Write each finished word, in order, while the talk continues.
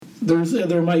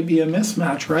there might be a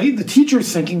mismatch, right? The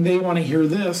teacher's thinking they want to hear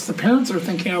this. The parents are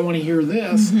thinking I want to hear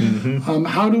this. Mm-hmm.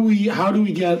 How do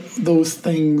we get those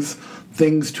things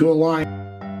to align?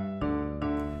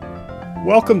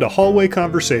 Welcome to Hallway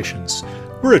Conversations.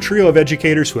 We're a trio of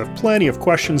educators who have plenty of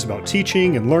questions about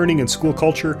teaching and learning and school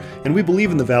culture, and we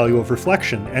believe in the value of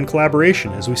reflection and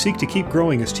collaboration as we seek to keep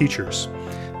growing as teachers.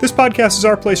 This podcast is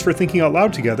our place for thinking out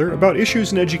loud together about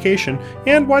issues in education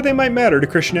and why they might matter to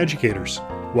Christian educators.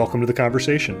 Welcome to the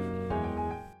conversation.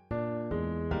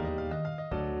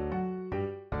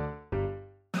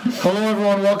 Hello,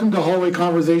 everyone. Welcome to Hallway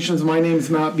Conversations. My name is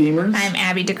Matt Beamers. I'm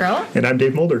Abby DeGrow. And I'm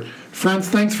Dave Mulder. Friends,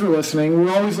 thanks for listening.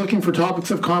 We're always looking for topics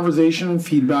of conversation and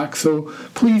feedback, so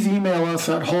please email us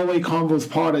at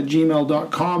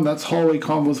hallwayconvospod@gmail.com. That's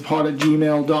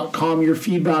hallwayconvospod@gmail.com. Your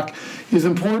feedback is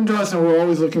important to us, and we're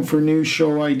always looking for new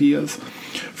show ideas.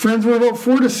 Friends, we're about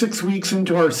 4 to 6 weeks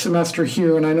into our semester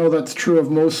here, and I know that's true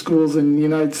of most schools in the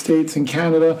United States and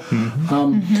Canada.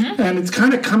 And it's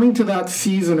kind of coming to that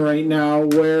season right now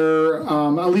where,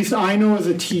 at least I know as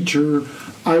a teacher,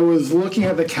 I was looking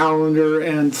at the calendar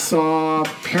and saw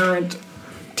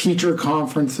parent-teacher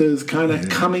conferences kind of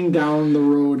coming down the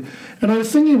road. And I was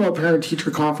thinking about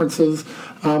parent-teacher conferences,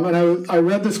 and I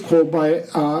read this quote by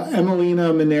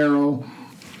Emelina Minero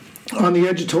on the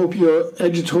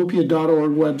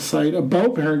edutopia.org website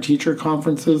about parent-teacher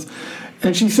conferences.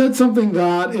 And she said something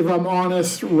that, if I'm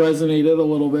honest, resonated a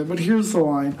little bit. But here's the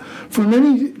line. For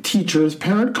many teachers,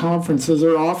 parent conferences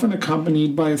are often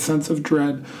accompanied by a sense of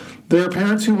dread. There are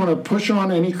parents who want to push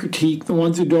on any critique, the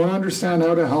ones who don't understand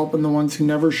how to help, and the ones who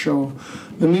never show.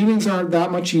 The meetings aren't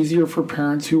that much easier for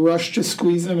parents who rush to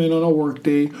squeeze them in on a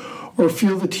workday or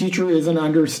feel the teacher isn't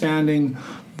understanding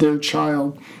their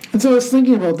child. And so I was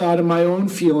thinking about that and my own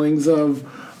feelings of,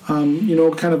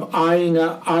 kind of eyeing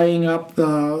up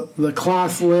the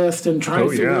class list and trying to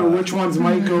figure out which ones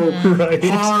might go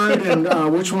hard and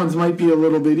which ones might be a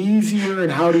little bit easier,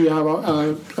 and how do you have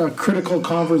a critical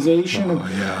conversation.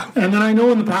 And then I know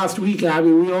in the past week,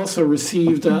 Abby, we also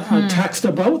received a text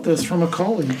about this from a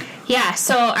colleague. Yeah,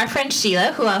 so our friend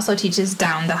Sheila, who also teaches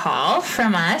down the hall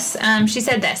from us, she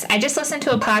said this: I just listened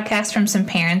to a podcast from some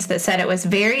parents that said it was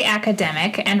very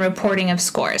academic and reporting of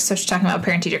scores. So she's talking about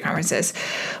parent-teacher conferences.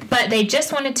 But they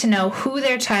just wanted to know who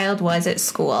their child was at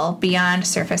school beyond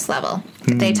surface level.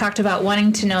 They talked about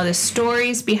wanting to know the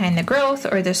stories behind the growth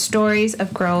or the stories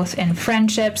of growth in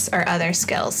friendships or other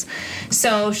skills.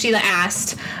 So Sheila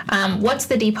asked, what's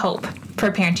the deep hope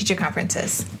for parent-teacher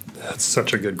conferences? That's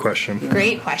such a good question.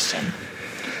 Great question.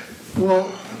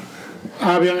 Well,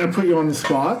 Abby, I'm going to put you on the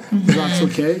spot. If that's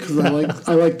okay, because I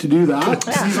like to do that.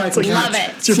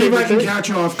 See if I can catch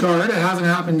you off guard. It hasn't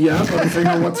happened yet, but I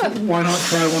figure why not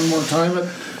try one more time. But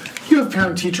you have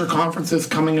parent-teacher conferences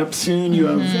coming up soon. You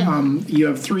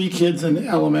have 3 kids in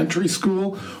elementary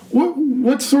school.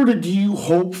 What sort of do you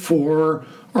hope for,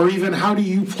 or even how do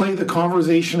you play the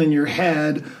conversation in your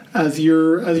head as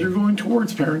you're going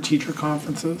towards parent-teacher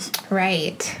conferences?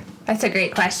 Right. That's a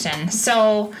great question.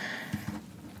 So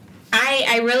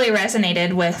I really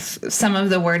resonated with some of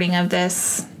the wording of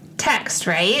this text,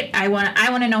 right? I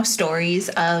want to know stories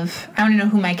of, I want to know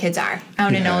who my kids are. I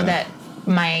want to know that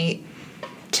my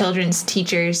children's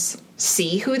teachers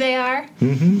see who they are.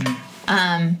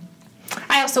 I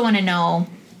also want to know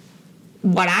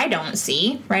what I don't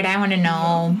see, right? I want to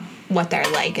know what they're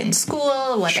like in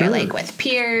school, what they're like with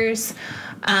peers.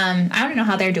 I want to know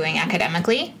how they're doing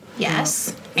academically.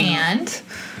 Yes. And,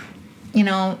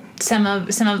 some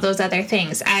of those other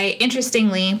things.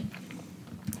 Interestingly,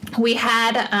 we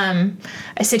had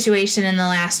a situation in the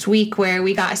last week where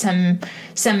we got some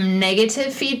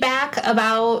negative feedback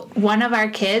about one of our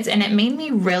kids, and it made me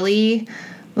really,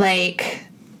 I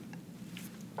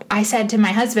said to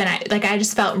my husband, I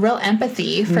just felt real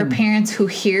empathy for parents who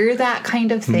hear that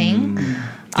kind of thing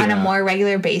on a more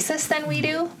regular basis than we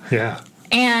do. Yeah.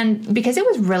 And because it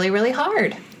was really, really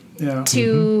hard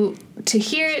to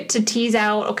hear it, to tease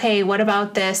out, okay, what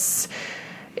about this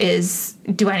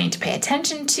do I need to pay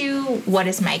attention to? What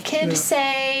does my kid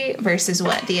say versus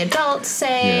what the adults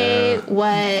say?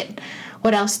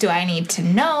 What else do I need to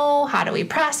know? How do we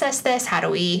process this? How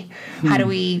do we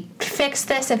fix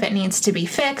this if it needs to be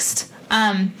fixed?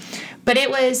 But it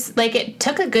was it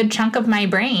took a good chunk of my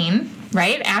brain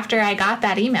right after I got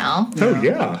that email. Oh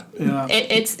yeah.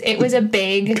 It was a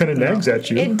big kind of nags at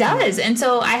you. It does, and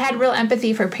so I had real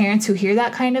empathy for parents who hear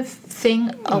that kind of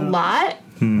thing a lot.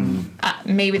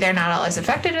 Maybe they're not all as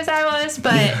affected as I was,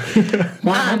 but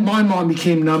my mom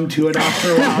became numb to it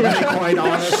after a while, to be quite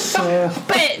honest. So.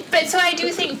 But so I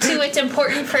do think too, it's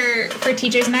important for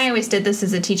teachers, and I always did this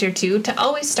as a teacher too, to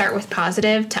always start with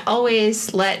positive, to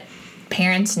always let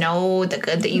parents know the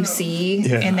good that you see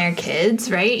in their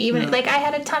kids, right? Even like I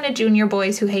had a ton of junior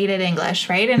boys who hated English,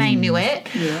 right? And I knew it,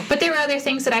 but there were other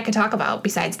things that I could talk about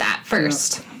besides that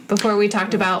first. Before we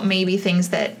talked about maybe things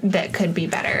that could be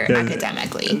better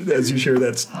academically. As you share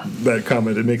that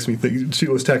comment, it makes me think,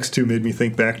 Sheila's text too made me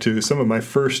think back to some of my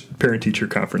first parent-teacher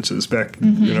conferences back,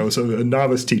 as a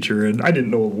novice teacher, and I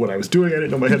didn't know what I was doing. I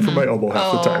didn't know my head from my elbow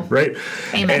half the time, right?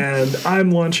 Amen. And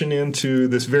I'm launching into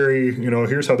this very,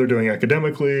 here's how they're doing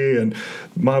academically, and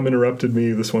Mom interrupted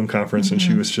me this one conference, and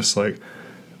she was just like,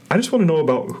 I just want to know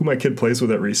about who my kid plays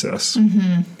with at recess.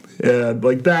 And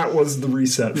like that was the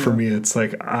reset for me. It's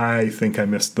like I think I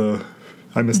missed the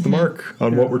mark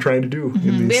on what we're trying to do.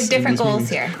 In these, we have different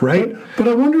goals meetings. here, right? But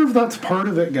I wonder if that's part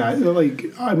of it, guys. Like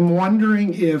I'm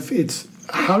wondering if it's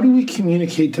how do we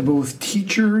communicate to both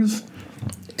teachers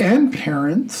and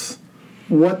parents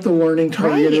what the learning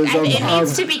target is and of it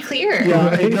needs to be clear.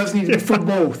 Yeah, it does need to be for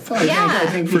both. I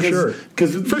think for sure.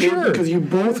 Because you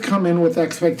both come in with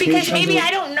expectations. Because maybe I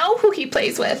don't know who he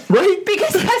plays with. Right.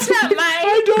 Because that's not my...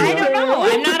 I don't know.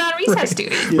 I'm not on recess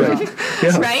duty.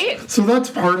 Right? So that's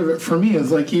part of it for me is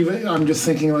like even I'm just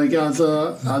thinking like as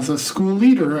a school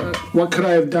leader, what could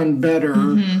I have done better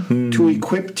to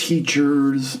equip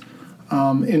teachers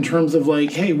in terms of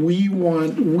like, hey,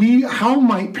 how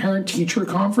might parent-teacher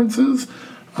conferences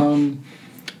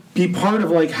be part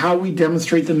of like how we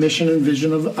demonstrate the mission and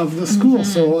vision of the school.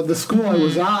 So the school I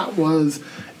was at was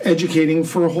educating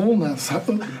for wholeness.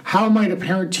 How might a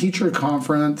parent-teacher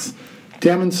conference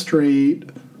demonstrate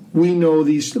we know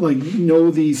these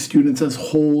students as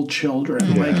whole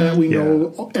children, like that we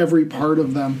know every part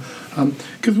of them,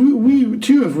 because we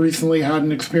too have recently had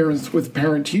an experience with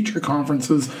parent-teacher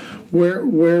conferences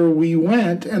where we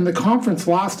went and the conference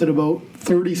lasted about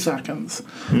 30 seconds,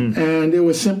 and it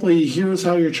was simply here's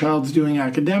how your child's doing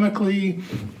academically.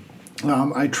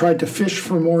 I tried to fish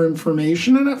for more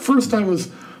information, and at first I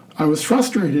was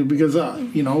frustrated because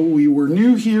we were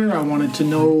new here. I wanted to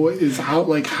know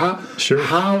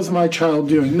how's my child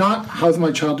doing? Not how's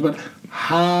my child, but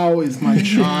how is my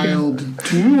child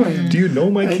doing? Do you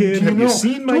know my kid? Have you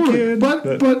seen my kid?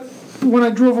 But when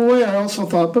I drove away, I also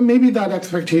thought, but maybe that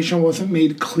expectation wasn't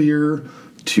made clear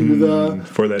to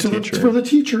the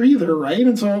teacher either, right?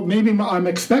 And so maybe I'm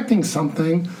expecting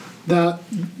something that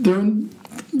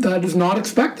is not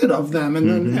expected of them,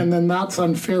 and then that's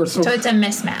unfair. So it's a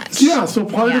mismatch. Yeah. So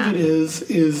part of it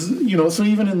is so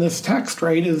even in this text,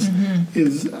 right, is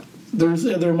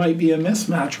there might be a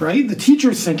mismatch, right? The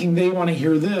teacher's thinking they want to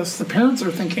hear this. The parents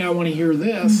are thinking I want to hear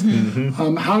this.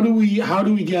 How do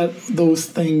we get those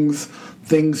things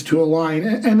to align?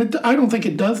 And I don't think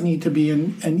it does need to be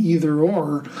an either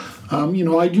or.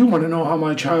 I do want to know how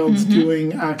my child's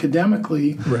doing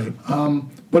academically. Right.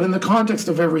 But in the context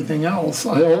of everything else,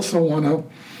 I also want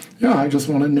to, I just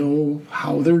want to know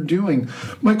how they're doing.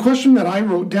 My question that I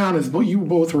wrote down is what you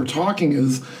both were talking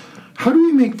is, how do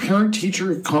we make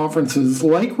parent-teacher conferences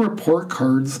like report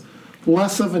cards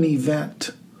less of an event?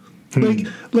 Like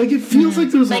it feels like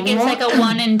there's it's like a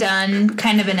one and done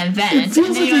kind of an event. It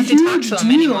feels like a huge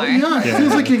deal. It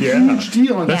feels like a huge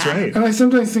deal. That's right. And I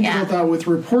sometimes think about that with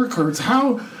report cards.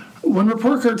 When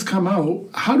report cards come out,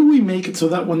 how do we make it so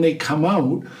that when they come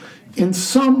out, in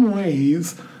some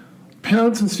ways,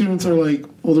 parents and students are like,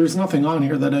 well, there's nothing on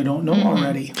here that I don't know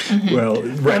already. Well,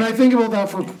 right. And I think about that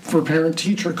for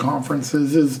parent-teacher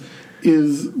conferences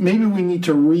is maybe we need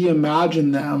to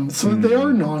reimagine them so that they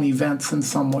are non-events in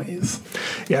some ways.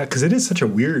 Yeah, because it is such a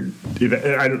weird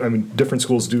event. Different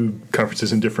schools do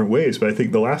conferences in different ways, but I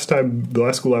think the last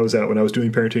school I was at when I was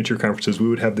doing parent-teacher conferences, we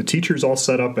would have the teachers all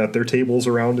set up at their tables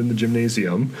around in the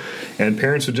gymnasium, and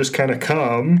parents would just kind of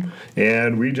come,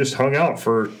 and we just hung out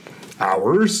for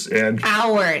hours.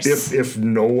 If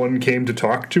no one came to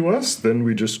talk to us, then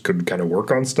we just could kind of work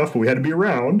on stuff, but we had to be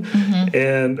around.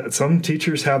 And some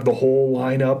teachers have the whole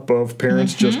lineup of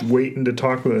parents just waiting to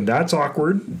talk with them. That's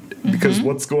awkward because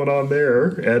what's going on there?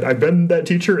 And I've been that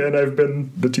teacher, and I've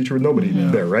been the teacher with nobody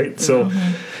there, right? So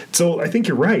I think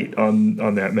you're right on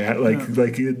that, Matt.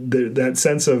 That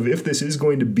sense of if this is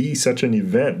going to be such an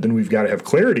event, then we've got to have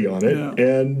clarity on it,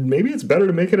 and maybe it's better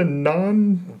to make it a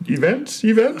non-event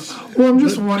event. Well, I'm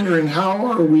just wondering,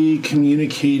 how are we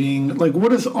communicating? Like,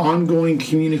 what does ongoing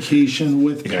communication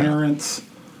with parents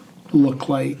look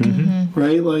like?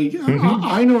 Right? Like,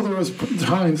 I know there was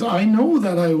times I know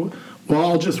that I well,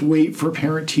 I'll just wait for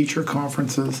parent-teacher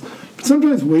conferences. But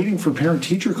sometimes waiting for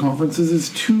parent-teacher conferences is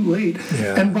too late.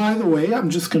 Yeah. And by the way, I'm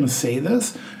just going to say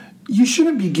this. You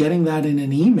shouldn't be getting that in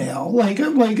an email.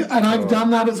 And I've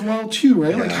done that as well too,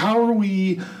 right? Yeah. Like, how are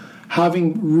we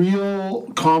having real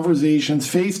conversations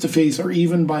face-to-face or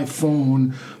even by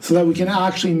phone so that we can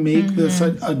actually make this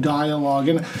a dialogue?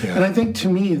 And I think, to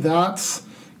me, that's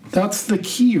the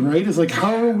key, right? Is like,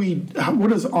 what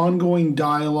does ongoing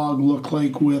dialogue look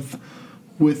like with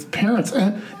parents?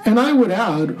 And I would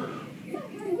add,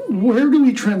 where do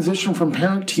we transition from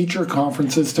parent-teacher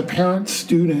conferences to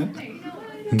parent-student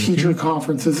teacher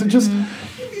conferences? It just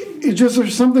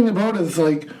there's something about it. It's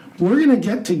like, we're going to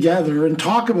get together and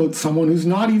talk about someone who's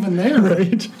not even there.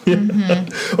 Right. Yeah.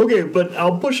 Okay, but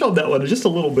I'll push on that one just a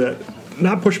little bit.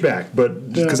 Not push back,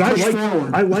 but because I'll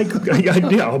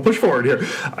push forward here.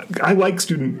 I like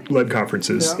student-led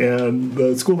conferences, and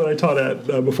the school that I taught at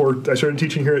before I started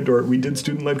teaching here at Dordt, we did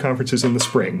student-led conferences in the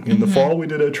spring. In the fall, we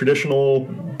did a traditional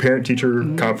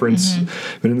parent-teacher conference,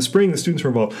 but in the spring, the students were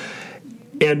involved.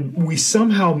 And we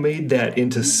somehow made that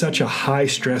into such a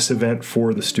high-stress event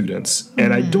for the students.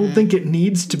 And I don't think it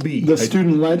needs to be. The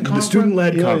student-led conference? The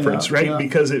student-led conference, right? Yeah.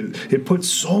 Because it puts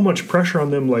so much pressure on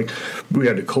them. Like, we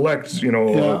had to collect,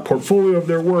 a portfolio of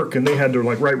their work, and they had to,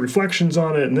 write reflections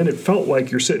on it. And then it felt like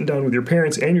you're sitting down with your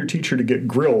parents and your teacher to get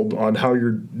grilled on how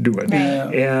you're doing.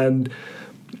 Right. And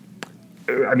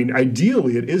I mean,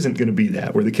 ideally, it isn't going to be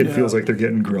that where the kid feels like they're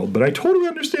getting grilled. But I totally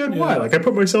understand why. Like, I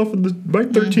put myself in my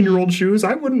 13-year-old shoes.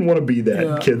 I wouldn't want to be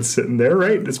that kid sitting there,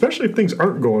 right? Especially if things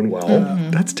aren't going well.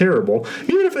 That's terrible.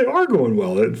 Even if they are going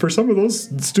well, for some of those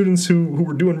students who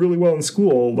were doing really well in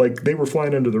school, like, they were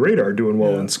flying under the radar doing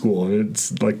well in school. And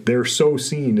it's like they're so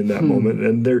seen in that moment.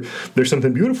 And there's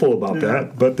something beautiful about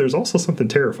that, but there's also something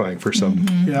terrifying for some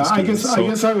Yeah, students. I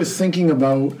guess I was thinking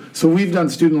about, so we've done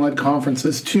student-led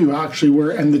conferences too, actually,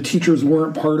 and the teachers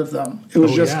weren't part of them. It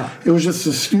was it was just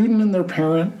a student and their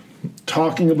parent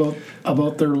talking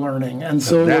about their learning, and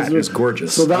so that is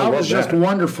gorgeous. So that was just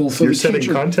wonderful. So you're the setting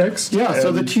teacher, context. Yeah.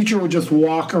 So the teacher would just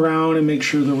walk around and make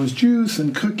sure there was juice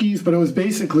and cookies, but it was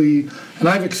basically, and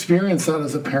I've experienced that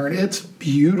as a parent. It's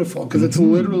beautiful because it's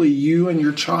literally you and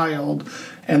your child,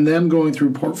 and them going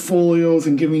through portfolios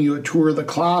and giving you a tour of the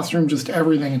classroom, just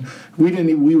everything.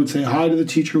 We would say hi to the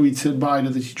teacher, we'd say bye to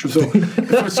the teacher. So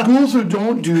for schools who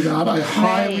don't do that, I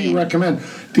highly recommend.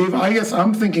 Dave, I guess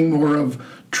I'm thinking more of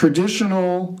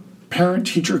traditional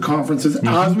parent-teacher conferences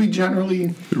as we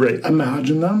generally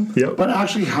imagine them, but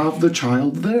actually have the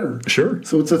child there. Sure.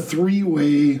 So it's a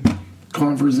three-way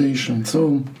conversation.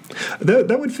 So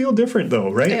that would feel different,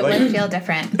 though, right? It would feel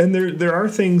different. And there are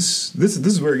things. This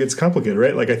is where it gets complicated,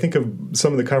 right? Like, I think of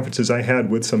some of the conferences I had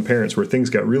with some parents where things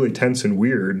got really tense and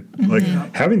weird. Like,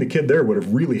 having the kid there would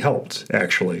have really helped,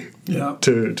 actually. Yeah.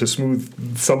 To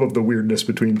smooth some of the weirdness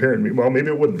between parent and me. Well, maybe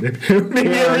it wouldn't. Maybe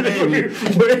everything would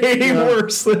be way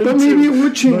worse. But maybe it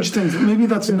would change things. Maybe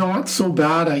that's not so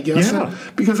bad, I guess. Yeah.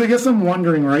 Because I guess I'm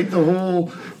wondering, right? The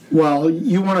whole, well,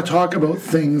 you want to talk about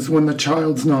things when the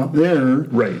child's not there.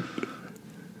 Right.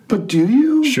 But do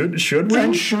you? Should we?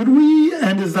 And should we?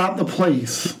 And is that the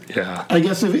place? Yeah. I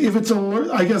guess if it's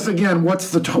I guess again, what's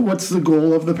the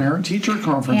goal of the parent-teacher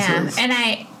conferences? Yeah, and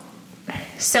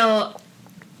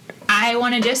I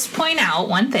want to just point out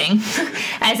one thing.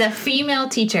 As a female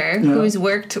teacher who's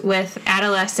worked with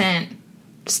adolescent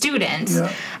students,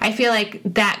 I feel like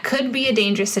that could be a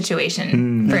dangerous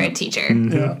situation for a teacher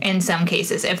in some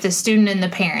cases if the student and the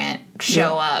parent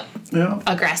show up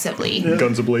aggressively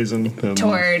guns a-blazing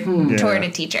toward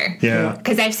a teacher. Yeah.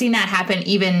 Because I've seen that happen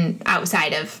even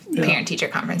outside of parent-teacher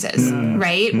conferences,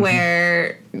 right?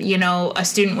 Where, a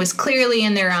student was clearly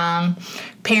in the wrong,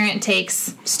 parent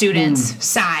takes student's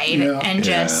side and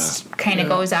just kind of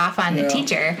goes off on the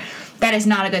teacher. That is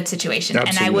not a good situation.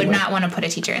 Absolutely. And I would not want to put a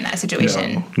teacher in that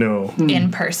situation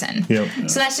in person. Yep.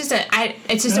 So that's just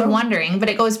it's just a wondering, but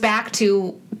it goes back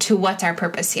to what's our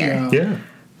purpose here. Yeah.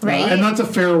 Right? And that's a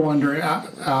fair wonder,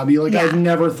 Abby. Like, I've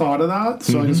never thought of that,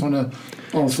 so I just want to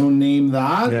also name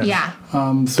that. Yeah.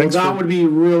 So that would be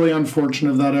really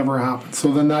unfortunate if that ever happened.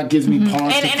 So then that gives me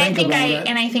pause to think about it.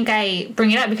 And I think I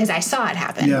bring it up because I saw it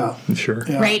happen. Yeah. Sure.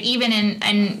 Yeah. Right? Even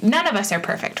and none of us are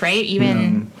perfect, right?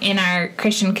 Even in our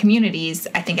Christian communities,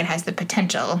 I think it has the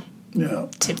potential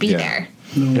to be there.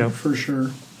 No, for sure.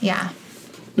 Yeah.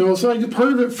 No, so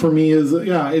part of it for me is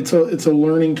it's a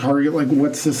learning target. Like,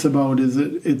 what's this about?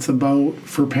 It's about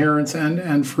for parents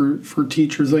and for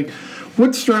teachers. Like,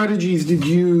 what strategies did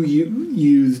you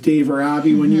use, Dave or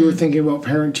Abby, when you were thinking about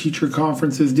parent-teacher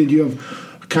conferences? Did you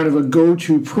have kind of a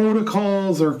go-to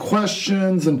protocols or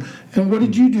questions, and what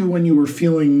did you do when you were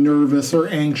feeling nervous or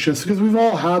anxious? Because we've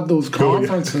all had those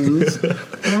conferences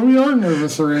where we are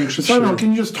nervous or anxious. I don't know,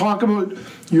 can you just talk about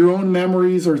your own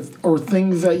memories or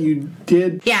things that you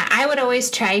did? Yeah, I would always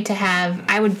try to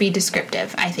I would be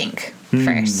descriptive, I think,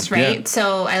 first, right? Yeah.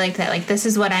 So I like that, like, this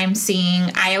is what I'm seeing.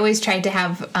 I always tried to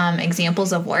have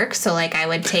examples of work. So, like, I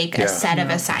would take a set of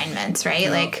assignments, right?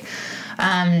 Like,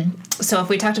 so if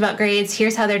we talked about grades,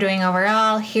 here's how they're doing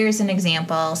overall. Here's an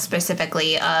example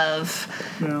specifically of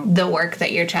the work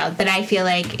that your child, that I feel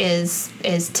like is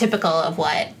typical of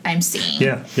what I'm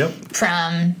seeing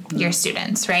from your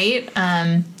students, right?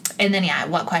 And then,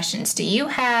 what questions do you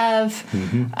have?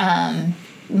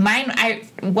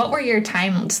 What were your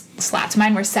time slots?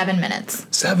 Mine were 7 minutes.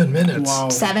 7 minutes. Wow.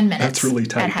 7 minutes. That's really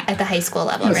tight. At the high school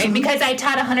level, right? Because I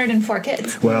taught 104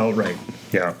 kids. Well, right.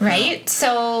 Yeah. Right?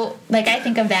 So, like, I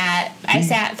think of that. I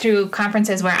sat through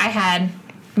conferences where I had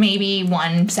maybe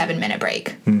 1 7-minute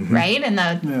break, right? In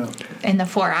the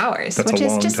 4 hours, That's which a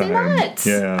is long just time. nuts.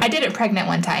 Yeah. I did it pregnant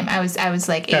one time. I was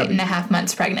like 8.5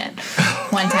 months pregnant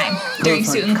one time during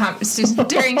student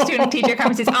teacher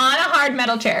conferences on a hard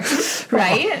metal chair,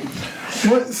 right?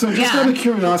 So just out of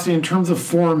curiosity, in terms of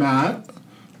format,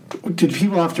 did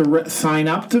people have to sign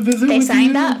up to visit? They with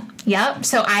signed you? up. Yep.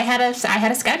 So I had a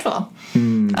schedule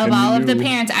of all of the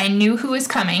parents. I knew who was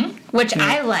coming, which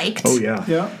I liked. Oh yeah.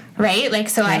 Yeah. Right? Like,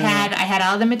 so I had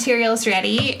all the materials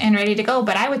ready to go,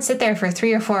 but I would sit there for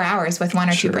 3 or 4 hours with 1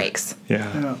 or 2 breaks.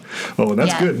 Yeah. Oh,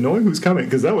 that's good. Knowing who's coming,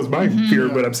 because that was my fear.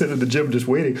 But I'm sitting at the gym just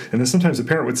waiting, and then sometimes a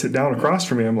parent would sit down across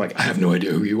from me. I'm like, I have no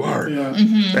idea who you are. Yeah.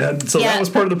 And so that was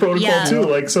part of the protocol too.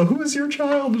 Like, so who is your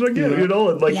child again? You know,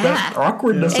 and like that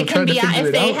awkwardness of It trying can to be figure if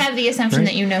it they out. have the assumption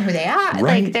that you know who they are.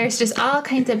 Right. Like, there's just all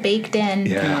kinds of baked in.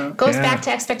 Goes back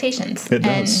to expectations. It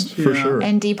does for sure.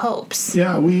 And deep hopes.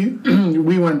 Yeah, we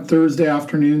went Thursday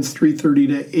afternoons 3:30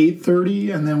 to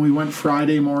 8:30, and then we went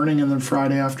Friday morning, and then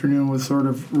Friday afternoon was sort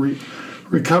of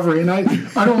recovery. And I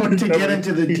don't want to get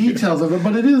into the details of it,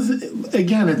 but it is,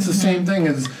 again, it's the same thing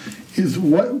as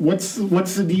what's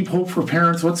the deep hope for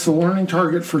parents, what's the learning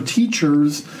target for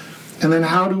teachers, and then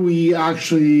how do we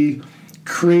actually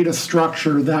create a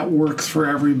structure that works for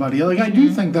everybody. Like, I do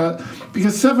think that,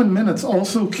 because 7 minutes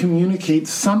also communicates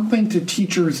something to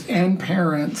teachers and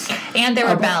parents. And there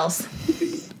were bells.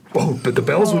 Oh, but the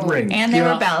bells would ring. And there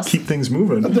were bells. Keep things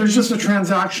moving. There's just a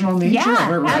transactional nature of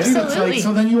it, right? Absolutely. It's like,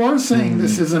 so then you are saying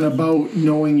this isn't about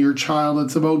knowing your child.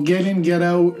 It's about get in, get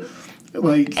out.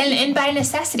 Like, and by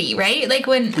necessity, right? Like,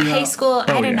 when high school,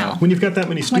 I don't know. When you've got that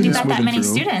many students When you've got that many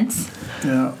moving through. students.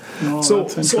 yeah. No, So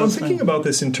that's I'm interesting. thinking about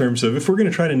this in terms of, if we're going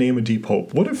to try to name a deep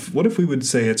hope, what if we would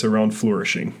say it's around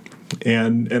flourishing?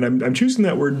 And I'm choosing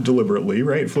that word deliberately,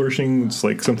 right? Flourishing, it's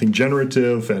like something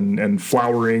generative and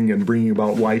flowering and bringing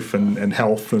about life and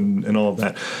health and all of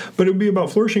that. But it would be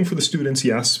about flourishing for the students,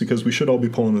 yes, because we should all be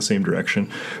pulling the same direction.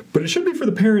 But it should be for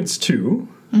the parents too,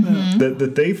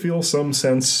 that they feel some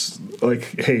sense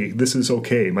like, hey, this is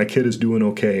okay. My kid is doing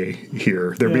okay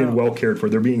here. They're being well cared for.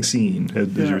 They're being seen, as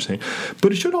you're saying.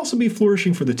 But it should also be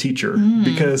flourishing for the teacher,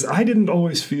 because I didn't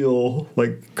always feel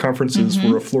like conferences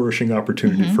were a flourishing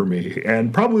opportunity for me.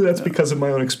 And probably that's because of my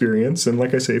own experience. And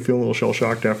like I say, feeling a little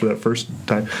shell-shocked after that first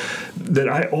time, that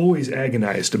I always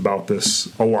agonized about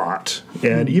this a lot.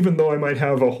 And even though I might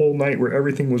have a whole night where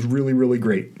everything was really, really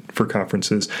great for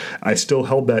conferences, I still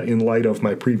held that in light of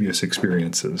my previous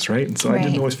experiences, right? And so I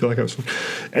didn't always feel like I was...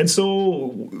 And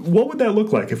so what would that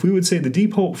look like if we would say the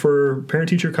deep hope for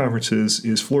parent-teacher conferences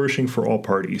is flourishing for all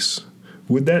parties?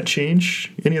 Would that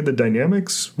change any of the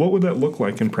dynamics? What would that look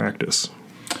like in practice?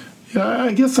 Yeah,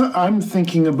 I guess I'm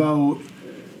thinking about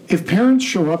if parents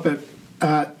show up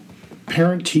at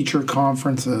parent-teacher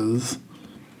conferences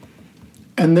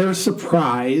and they're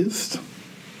surprised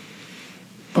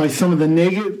by some of the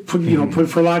negative, put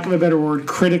for lack of a better word,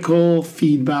 critical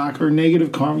feedback or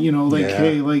negative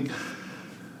hey, like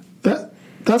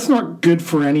that's not good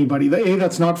for anybody.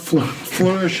 That's not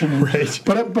flourishing. Right.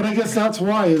 But I guess that's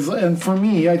why and for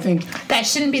me, I think That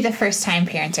shouldn't be the first time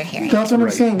parents are hearing. that's what I'm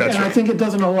saying. That's And I think it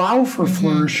doesn't allow for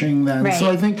flourishing then. Right. So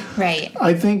I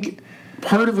think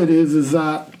part of it is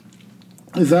that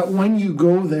when you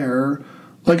go there,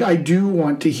 like, I do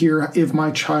want to hear if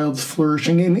my child's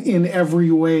flourishing in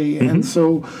every way. And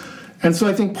so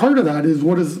I think part of that is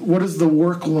what does the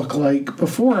work look like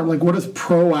before? Like, what does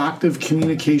proactive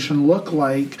communication look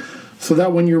like so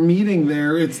that when you're meeting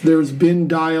there, there's been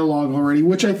dialogue already,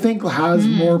 which I think has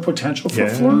more potential for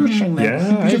flourishing there.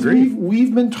 Yeah, I because agree.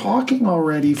 we've been talking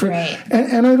already. Right.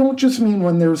 And I don't just mean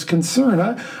when there's concern.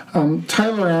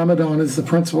 Tyler Amadon is the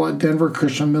principal at Denver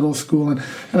Christian Middle School, and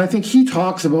I think he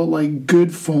talks about like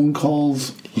good phone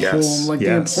calls home, like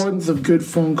the importance of good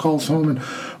phone calls home, and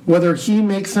whether he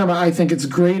makes them. I think it's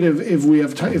great if we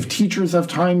have if teachers have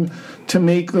time to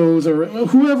make those, or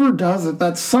whoever does it,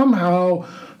 that somehow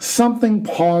something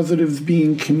positive is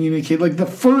being communicated. Like the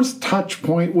first touch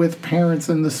point with parents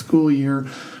in the school year,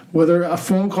 whether a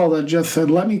phone call that just said,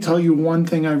 let me tell you one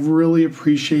thing I've really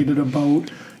appreciated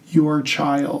about your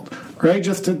child, right?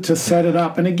 Just to set it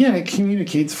up. And again, it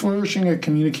communicates flourishing. It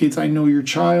communicates, I know your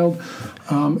child.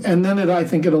 And then I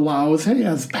think it allows, hey,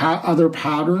 as other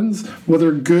patterns,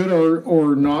 whether good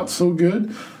or not so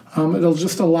good, it'll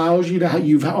just allows you to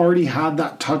you've already had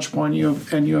that touch point. You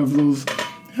have those,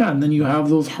 and then you have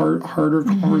those harder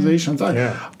conversations.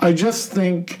 I just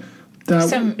think that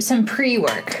some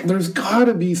pre-work. There's got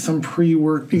to be some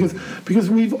pre-work because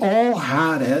we've all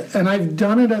had it, and I've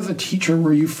done it as a teacher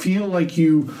where you feel like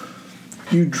you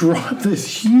drop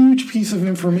this huge piece of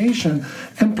information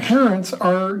and parents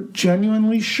are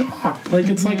genuinely shocked. Like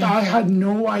it's like, I had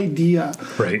no idea.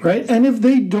 Right. And if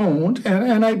they don't,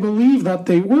 and I believe that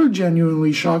they were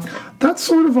genuinely shocked, that's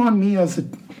sort of on me as a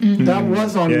that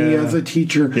was on me as a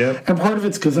teacher. Yep. And part of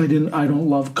it's because I don't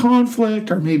love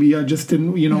conflict, or maybe I just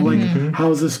didn't, like,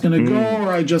 how's this going to go?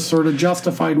 Or I just sort of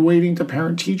justified waiting to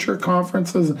parent-teacher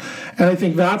conferences. And I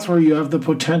think that's where you have the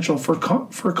potential for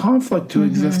conflict to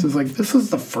exist, is like, this is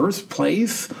the first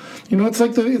place. It's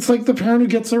like the parent who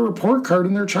gets a report card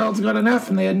and their child's got an F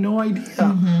and they had no idea.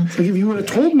 It's like, if you would have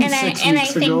told me 6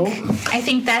 weeks ago. I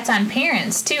think that's on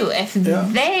parents too. If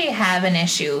they have an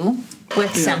issue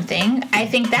with something, I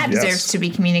think that deserves to be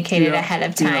communicated ahead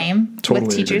of time with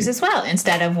teachers as well,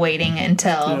 instead of waiting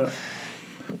until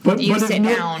you sit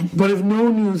down. But if no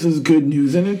news is good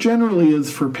news, and it generally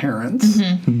is for parents,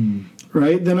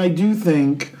 right, then I do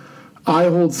think I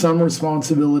hold some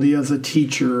responsibility as a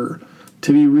teacher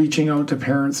to be reaching out to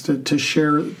parents to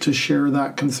share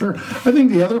that concern. I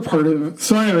think the other part of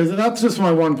so anyways, that's just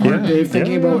my one part, Dave,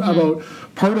 thinking about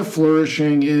part of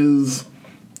flourishing is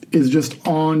just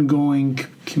ongoing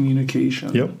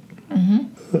communication. Yep.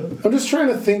 I'm just trying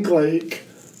to think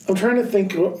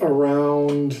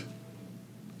around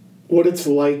what it's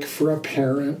like for a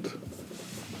parent.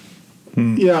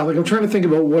 Yeah, like I'm trying to think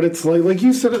about what it's like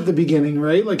you said at the beginning,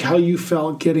 right? Like how you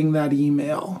felt getting that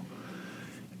email.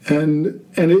 And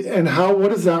how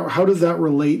does that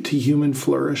relate to human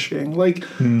flourishing? Like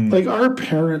our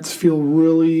parents feel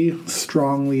really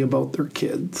strongly about their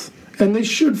kids. And they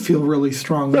should feel really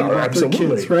strongly about their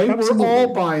kids, right? Absolutely. We're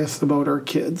all biased about our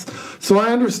kids. So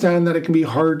I understand that it can be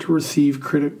hard to receive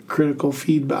critical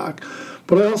feedback.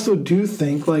 But I also do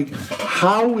think, like,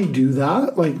 how we do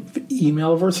that, like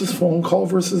email versus phone call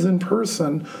versus in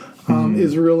person,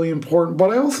 is really important. But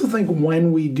I also think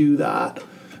when we do that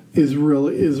is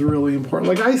really important.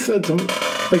 Like I said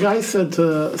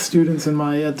to students in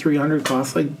my Ed 300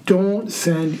 class, like, don't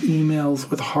send emails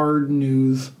with hard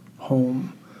news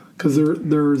home, because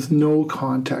there's no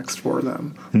context for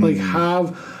them. Like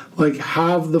have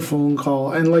the phone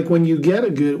call, and like when you get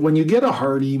a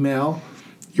hard email,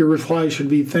 your reply should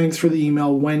be, thanks for the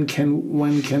email, when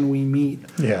can we meet?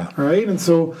 Yeah. Right? And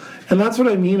that's what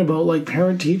I mean about like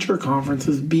parent-teacher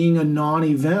conferences being a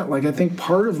non-event. Like I think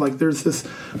part of like there's this,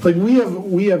 like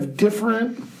we have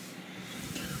different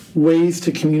ways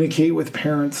to communicate with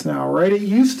parents now, right? It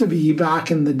used to be back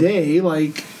in the day,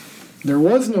 like there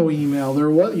was no email. There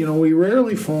was, we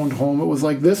rarely phoned home. It was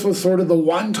like this was sort of the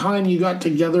one time you got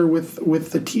together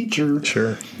with the teacher.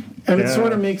 Sure. And it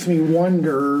sort of makes me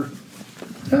wonder,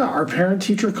 are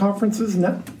parent-teacher conferences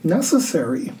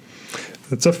necessary?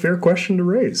 That's a fair question to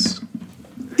raise.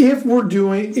 If we're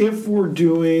doing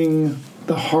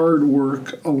the hard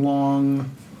work along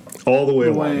all the way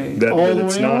along,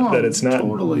 that it's not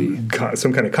totally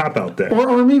some kind of cop-out thing,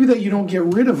 or maybe that you don't get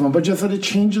rid of them, but just that it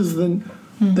changes the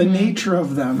nature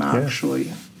of them.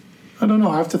 Actually, I don't know.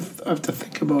 I have to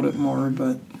think about it more.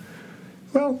 But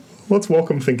let's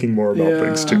welcome thinking more about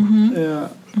things too. I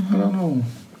don't know.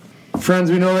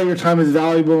 Friends, we know that your time is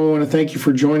valuable. We want to thank you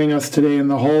for joining us today in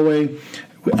the hallway.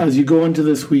 As you go into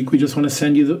this week, we just want to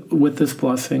send you with this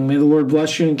blessing. May the Lord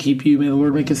bless you and keep you. May the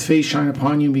Lord make his face shine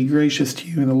upon you and be gracious to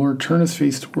you. May the Lord turn his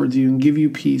face towards you and give you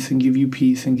peace and give you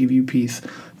peace and give you peace.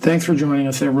 Thanks for joining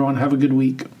us, everyone. Have a good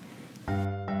week.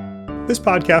 This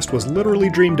podcast was literally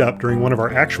dreamed up during one of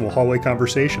our actual hallway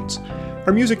conversations.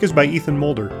 Our music is by Ethan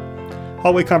Mulder.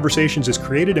 Hallway Conversations is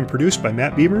created and produced by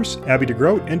Matt Beamers, Abby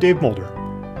DeGroat, and Dave Mulder.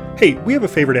 Hey, we have a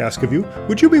favor to ask of you.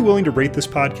 Would you be willing to rate this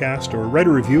podcast or write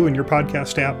a review in your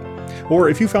podcast app? Or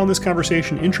if you found this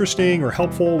conversation interesting or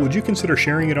helpful, would you consider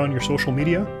sharing it on your social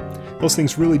media? Those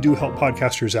things really do help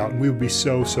podcasters out, and we would be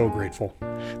so, so grateful.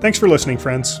 Thanks for listening,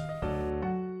 friends.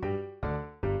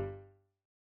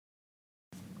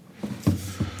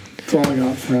 That's all I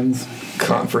got, friends.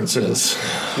 Conferences.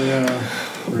 Yeah.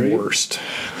 Worst.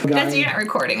 You're not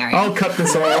recording, are you? I'll cut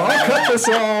this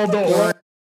all. Don't worry.